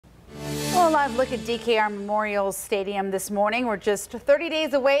live look at DKR Memorial Stadium this morning. We're just 30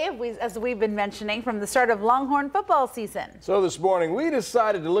 days away, as we've been mentioning, from the start of Longhorn football season. So this morning, we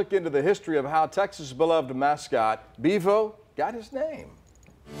decided to look into the history of how Texas' beloved mascot, Bevo, got his name.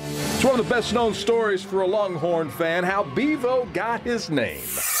 It's one of the best-known stories for a Longhorn fan, how Bevo got his name.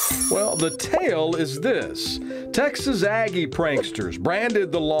 Well, the tale is this. Texas Aggie pranksters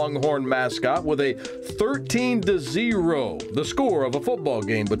branded the Longhorn mascot with a 13-0, the score of a football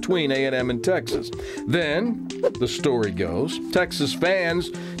game between A&M and Texas. Then, the story goes, Texas fans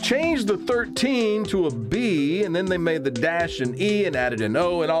changed the 13 to a B, and then they made the dash an E and added an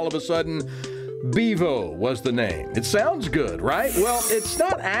O, and all of a sudden, Bevo was the name. It sounds good, right? Well, it's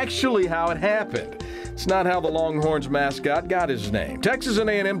not actually how it happened. It's not how the Longhorns mascot got his name. Texas and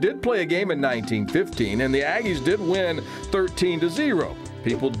A&M did play a game in 1915, and the Aggies did win 13-0.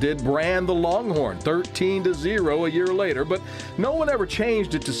 People did brand the Longhorn 13-0 a year later, but no one ever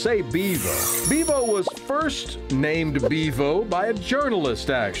changed it to say Bevo. Bevo was first named Bevo by a journalist,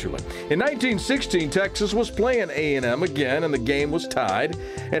 actually. In 1916, Texas was playing A&M again, and the game was tied.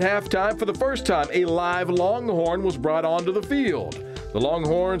 At halftime, for the first time, a live Longhorn was brought onto the field. The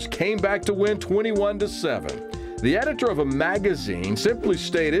Longhorns came back to win 21-7. The editor of a magazine simply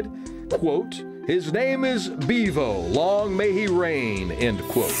stated, quote, "His name is Bevo, long may he reign," end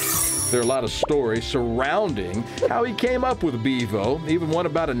quote. There are a lot of stories surrounding how he came up with Bevo, even one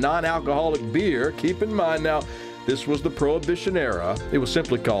about a non-alcoholic beer. Keep in mind now, this was the Prohibition era. It was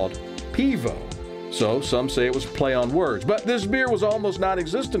simply called Pevo. So some say it was a play on words. But this beer was almost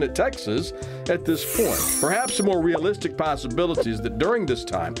non-existent at Texas at this point. Perhaps a more realistic possibility is that during this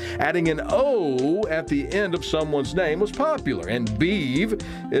time, adding an O at the end of someone's name was popular. And beeve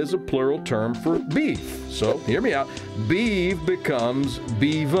is a plural term for beef. So hear me out. Beeve becomes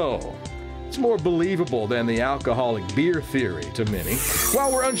Bevo. It's more believable than the alcoholic beer theory to many.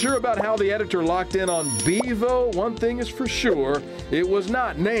 While we're unsure about how the editor locked in on Bevo, one thing is for sure, it was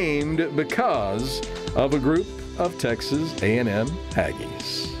not named because of a group of Texas A&M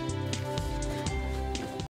Aggies.